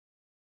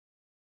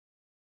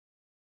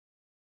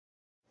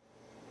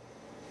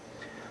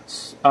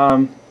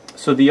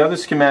So the other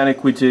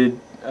schematic we did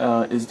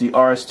is the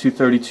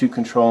RS-232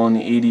 control and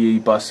the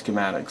ADA bus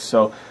schematic.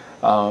 So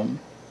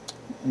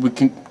we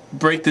can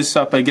break this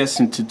up, I guess,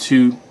 into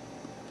two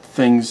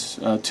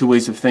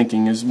ways of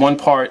thinking. One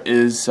part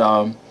is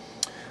the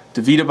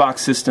VidaBox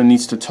system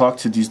needs to talk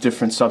to these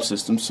different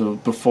subsystems. So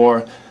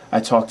before I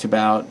talked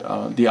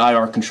about the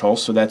IR control,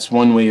 so that's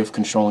one way of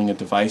controlling a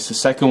device. The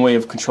second way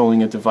of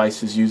controlling a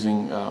device is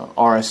using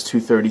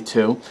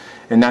RS-232,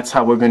 and that's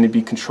how we're going to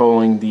be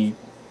controlling the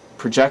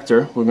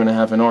projector. We're going to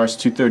have an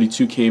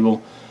RS-232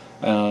 cable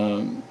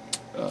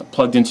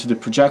plugged into the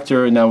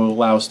projector, and that will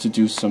allow us to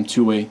do some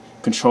two-way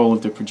control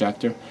of the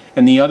projector.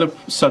 And the other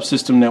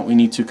subsystem that we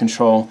need to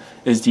control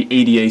is the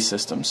ADA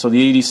system. So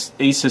the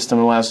ADA system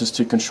allows us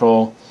to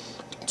control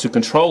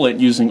it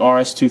using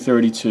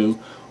RS-232,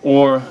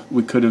 or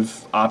we could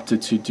have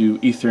opted to do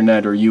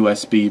Ethernet or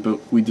USB, but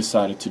we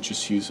decided to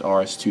just use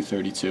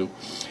RS-232.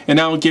 And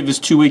that will give us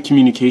two-way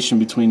communication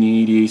between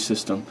the ADA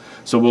system.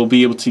 So we'll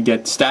be able to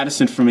get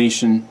status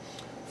information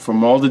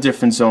from all the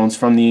different zones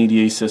from the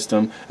ADA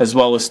system, as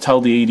well as tell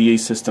the ADA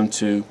system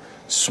to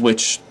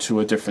switch to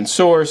a different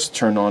source,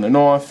 turn on and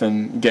off,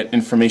 and get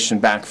information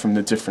back from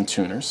the different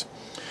tuners.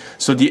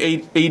 So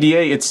the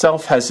ADA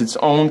itself has its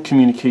own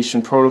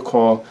communication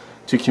protocol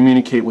to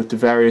communicate with the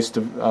various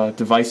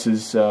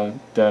devices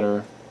that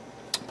are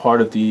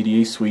part of the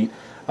ADA suite.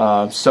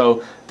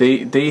 So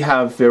they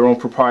have their own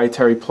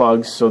proprietary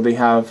plugs. So they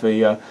have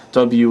a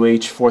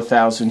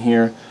WH4000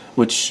 here,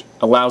 which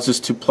allows us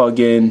to plug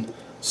in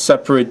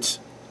separate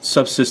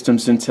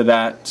subsystems into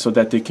that so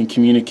that they can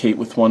communicate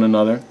with one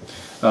another.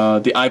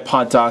 The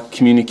iPod dock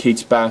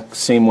communicates back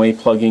same way,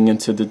 plugging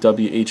into the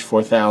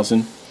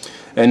WH4000.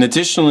 And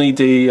additionally,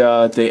 they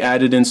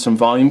added in some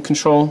volume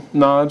control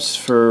knobs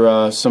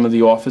for some of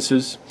the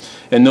offices,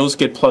 and those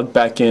get plugged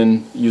back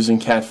in using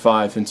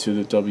Cat5 into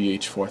the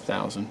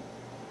WH4000.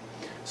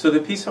 So the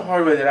piece of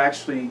hardware that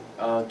actually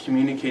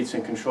communicates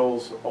and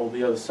controls all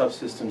the other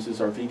subsystems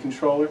is our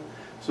vController.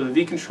 So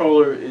the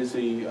vController is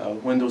a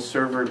Windows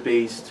Server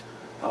based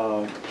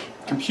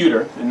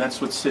computer, and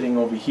that's what's sitting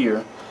over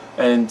here.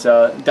 And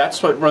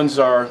that's what runs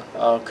our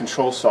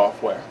control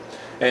software.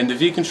 And the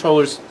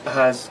vController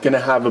is going to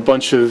have a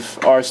bunch of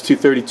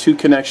RS-232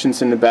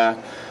 connections in the back,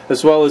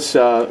 as well as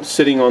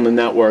sitting on the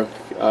network.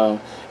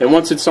 And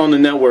once it's on the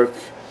network,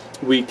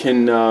 we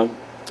can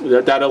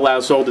that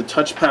allows all the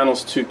touch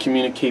panels to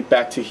communicate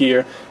back to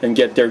here and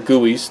get their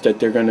GUIs that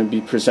they're going to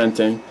be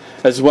presenting,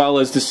 as well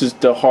as this is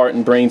the heart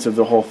and brains of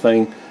the whole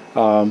thing.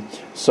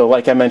 So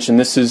like I mentioned,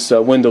 this is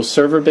Windows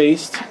Server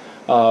based,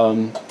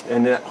 and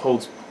that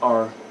holds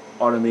our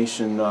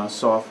automation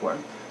software.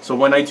 So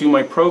when I do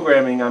my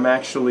programming, I'm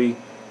actually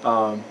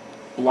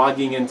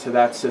logging into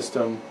that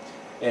system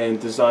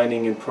and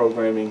designing and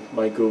programming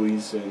my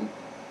GUIs and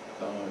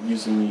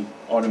using the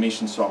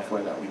automation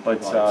software that we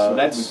provide. So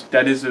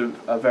that is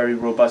a very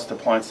robust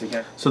appliance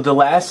again. So the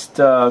last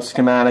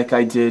schematic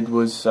I did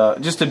was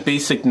just a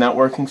basic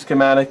networking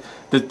schematic.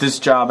 This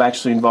job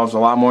actually involves a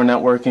lot more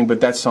networking,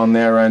 but that's on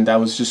their end. I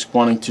was just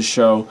wanting to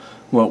show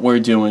what we're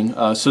doing.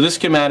 So this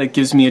schematic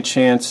gives me a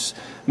chance.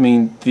 I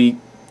mean, the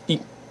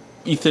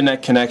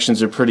Ethernet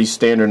connections are pretty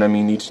standard. I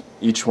mean,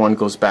 each one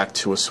goes back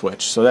to a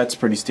switch, so that's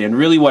pretty standard.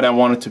 Really what I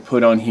wanted to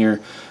put on here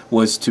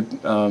was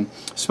to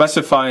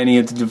specify any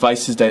of the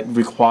devices that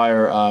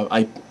require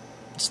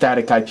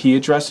static IP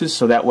addresses,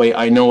 so that way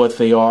I know what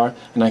they are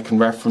and I can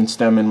reference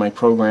them in my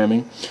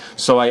programming.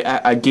 So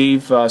I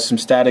gave some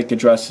static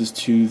addresses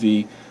to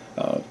the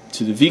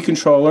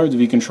vController.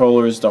 The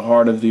vController is the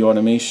heart of the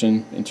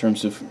automation in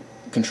terms of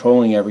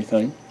controlling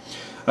everything.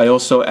 I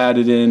also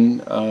added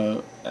in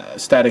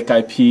static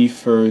IP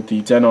for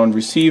the Denon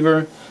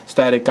receiver,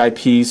 static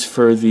IPs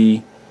for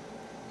the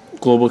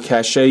global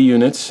cache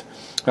units.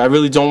 I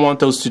really don't want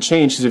those to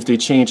change, because if they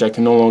change I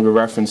can no longer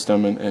reference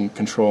them and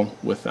control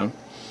with them.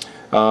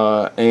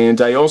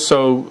 And I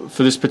also,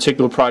 for this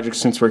particular project,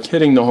 since we're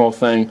kitting the whole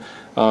thing,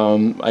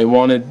 I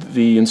wanted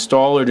the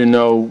installer to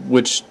know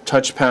which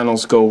touch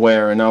panels go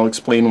where, and I'll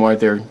explain why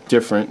they're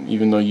different,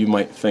 even though you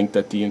might think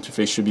that the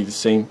interface should be the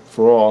same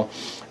for all.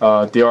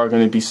 They are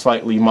going to be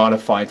slightly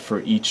modified for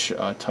each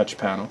touch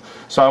panel.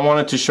 So I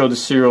wanted to show the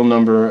serial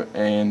number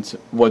and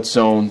what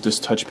zone this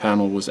touch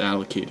panel was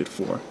allocated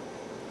for.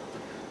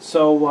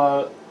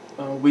 So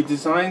we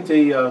designed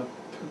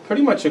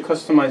pretty much a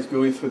customized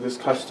GUI for this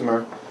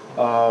customer.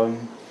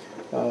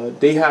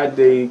 They had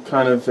a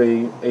kind of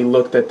a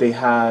look that they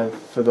had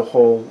for the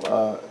whole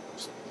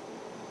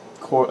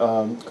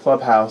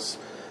clubhouse.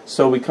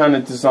 So we kind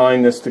of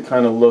designed this to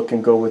kind of look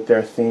and go with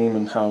their theme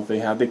and how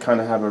they kind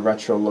of have a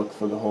retro look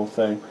for the whole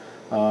thing.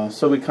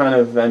 So we kind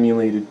of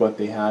emulated what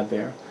they had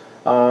there.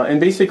 And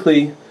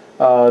basically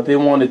they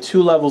wanted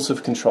 2 levels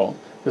of control,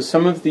 because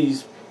some of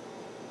these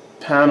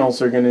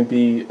panels are going to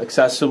be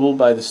accessible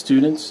by the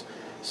students.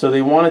 So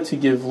they wanted to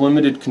give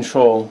limited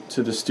control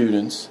to the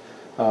students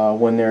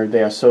when they're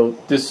there. So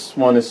this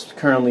one is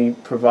currently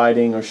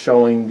providing or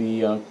showing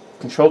the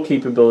control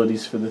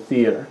capabilities for the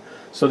theater.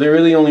 So they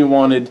really only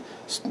wanted,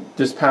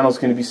 this panel is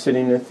going to be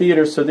sitting in a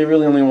theater, so they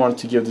really only wanted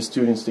to give the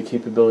students the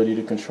capability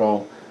to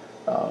control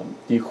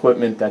the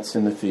equipment that's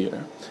in the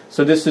theater.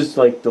 So this is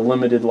like the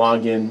limited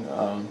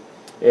login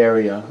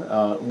area,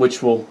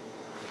 which will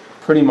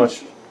pretty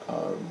much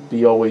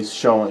be always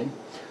showing.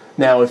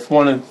 Now, if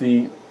one of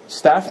the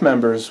staff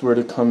members were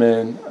to come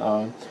in,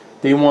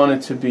 they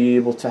wanted to be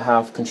able to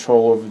have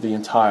control over the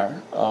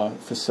entire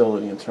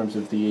facility in terms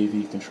of the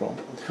AV control.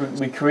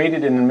 We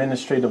created an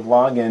administrative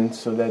login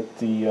so that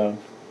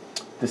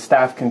the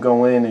staff can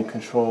go in and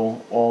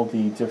control all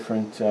the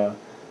different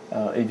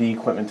AV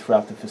equipment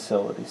throughout the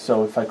facility.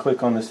 So if I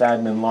click on this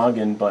admin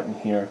login button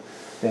here,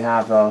 they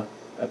have a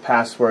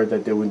password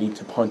that they would need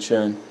to punch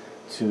in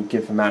to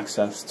give them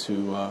access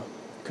to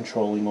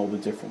controlling all the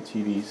different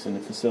TVs in the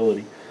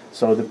facility.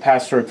 So the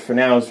password for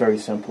now is very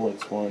simple.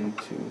 It's 1,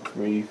 2,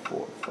 3,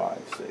 4, 5,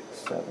 6,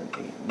 7,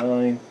 8,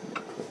 9.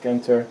 Click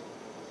enter.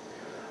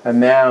 And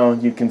now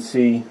you can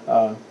see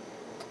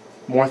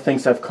more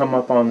things have come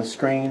up on the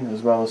screen,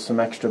 as well as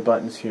some extra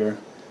buttons here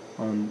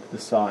on the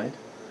side.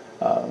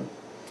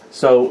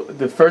 So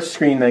the first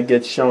screen that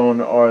gets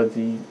shown are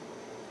the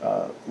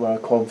what I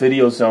call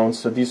video zones.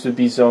 So these would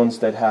be zones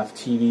that have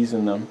TVs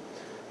in them.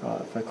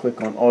 If I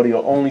click on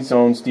audio only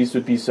zones, these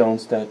would be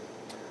zones that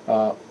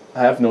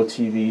have no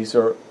TVs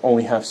or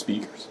only have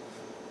speakers.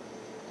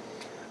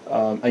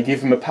 I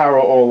gave them a power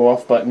all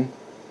off button.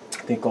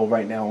 I think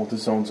right now all the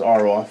zones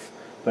are off,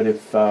 but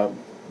if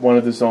one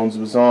of the zones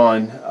was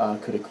on,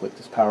 could have clicked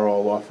this power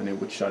all off and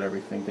it would shut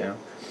everything down.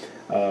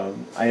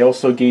 I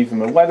also gave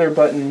them a weather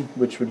button,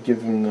 which would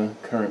give them the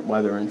current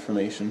weather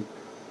information,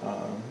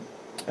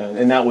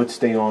 and that would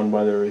stay on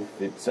whether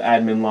it's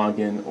admin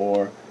login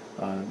or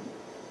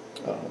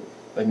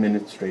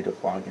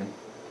administrative login.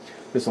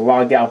 There's a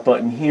log out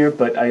button here,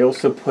 but I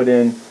also put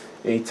in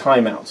a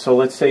timeout. So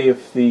let's say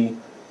if the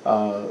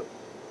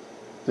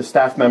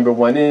staff member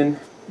went in,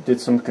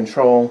 did some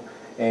control,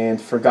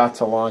 and forgot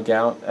to log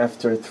out.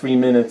 After 3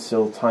 minutes,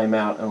 it'll time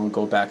out and we'll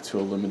go back to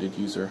a limited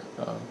user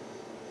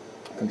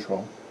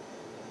control.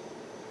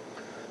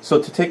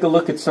 So to take a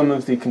look at some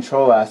of the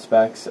control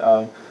aspects,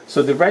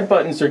 so the red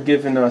buttons are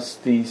giving us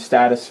the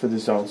status for the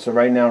zone. So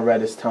right now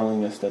red is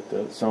telling us that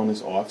the zone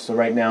is off. So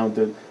right now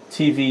the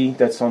TV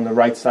that's on the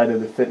right side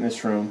of the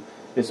fitness room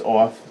is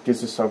off. It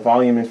gives us our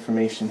volume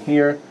information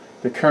here,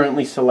 the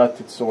currently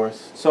selected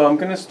source. So I'm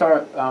going to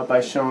start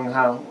by showing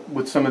how,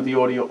 with some of the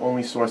audio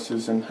only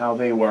sources and how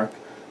they work.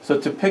 So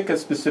to pick a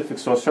specific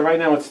source, so right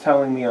now it's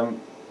telling me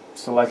I'm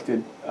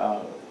selected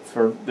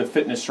for the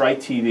Fitness Right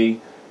TV,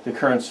 the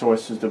current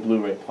source is the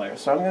Blu-ray player.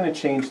 So I'm going to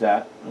change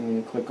that. I'm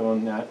going to click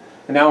on that.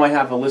 And now I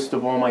have a list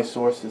of all my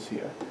sources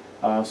here.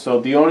 So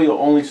the audio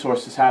only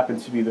sources happen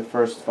to be the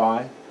first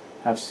 5.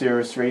 Have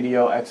Sirius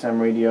Radio,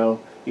 XM Radio,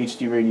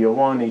 HD Radio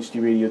 1,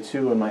 HD Radio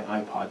 2, and my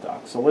iPod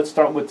dock. So let's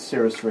start with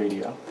Sirius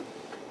Radio.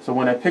 So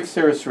when I pick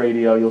Sirius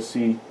Radio, you'll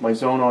see my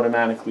zone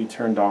automatically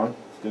turned on.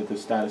 The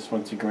status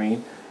went to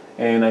green.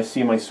 And I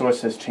see my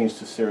source has changed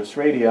to Sirius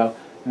Radio.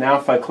 Now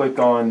if I click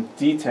on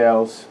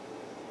Details,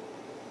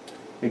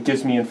 it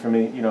gives me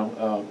information,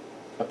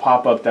 a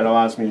pop-up that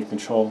allows me to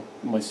control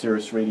my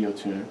Sirius Radio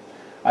tuner.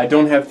 I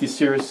don't have the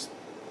Sirius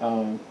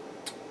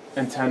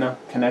antenna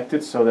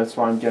connected, so that's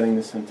why I'm getting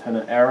this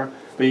antenna error.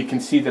 But you can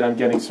see that I'm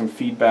getting some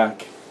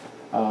feedback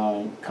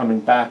coming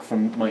back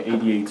from my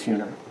ADA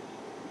tuner.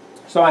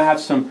 So I have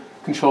some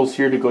controls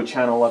here to go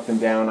channel up and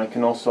down. I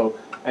can also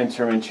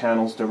enter in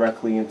channels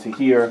directly into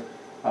here.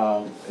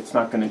 It's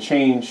not going to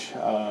change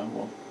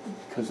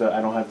because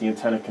I don't have the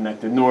antenna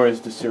connected, nor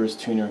is the Sirius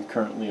tuner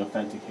currently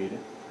authenticated.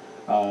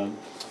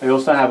 I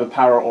also have a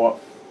power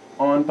off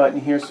on button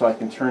here, so I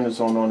can turn the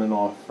zone on and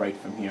off right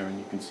from here, and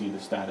you can see the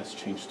status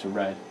change to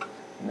red.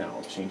 And now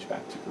it'll change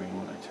back to green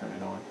when I turn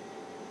it on.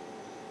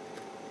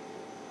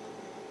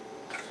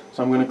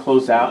 So I'm going to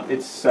close out.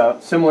 It's a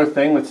similar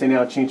thing. Let's say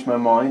now I change my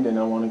mind and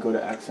I want to go to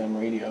XM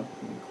Radio.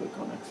 I'm going to click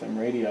on XM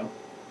Radio.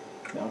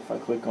 Now if I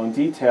click on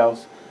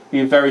Details, it'll be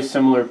a very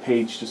similar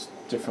page, just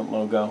different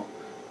logo,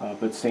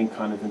 but same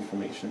kind of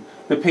information.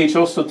 The page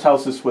also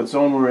tells us what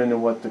zone we're in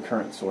and what the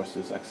current source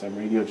is, XM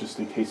Radio, just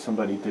in case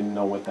somebody didn't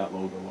know what that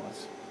logo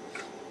was.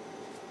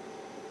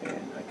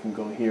 And I can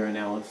go here and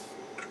now let's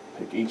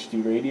pick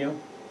HD Radio.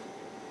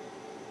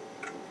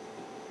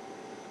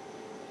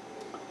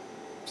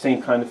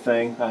 Same kind of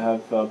thing. I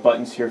have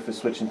buttons here for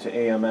switching to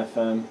AM,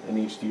 FM, and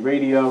HD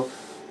radio.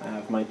 I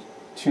have my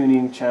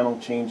tuning, channel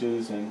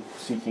changes, and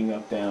seeking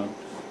up, down.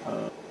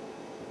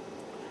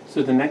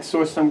 So the next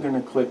source I'm going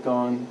to click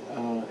on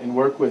and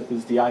work with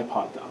is the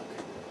iPod dock.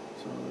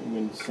 So I'm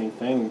going to do the same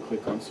thing. I'm going to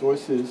click on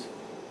Sources,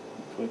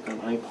 click on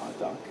iPod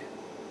dock,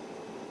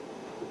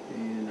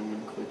 and I'm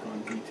going to click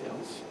on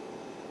Details.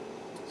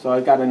 So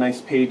I've got a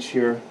nice page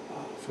here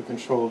for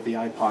control of the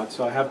iPod.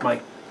 So I have my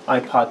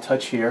iPod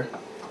Touch here.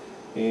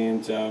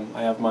 And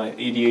I have my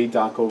ADA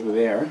dock over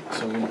there,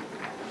 so I'm going to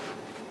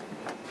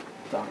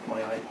dock my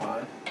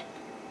iPod.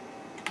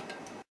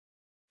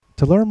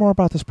 To learn more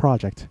about this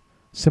project,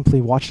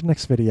 simply watch the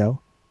next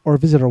video, or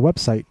visit our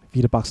website,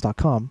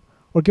 VidaBox.com,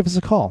 or give us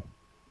a call.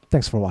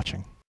 Thanks for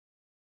watching.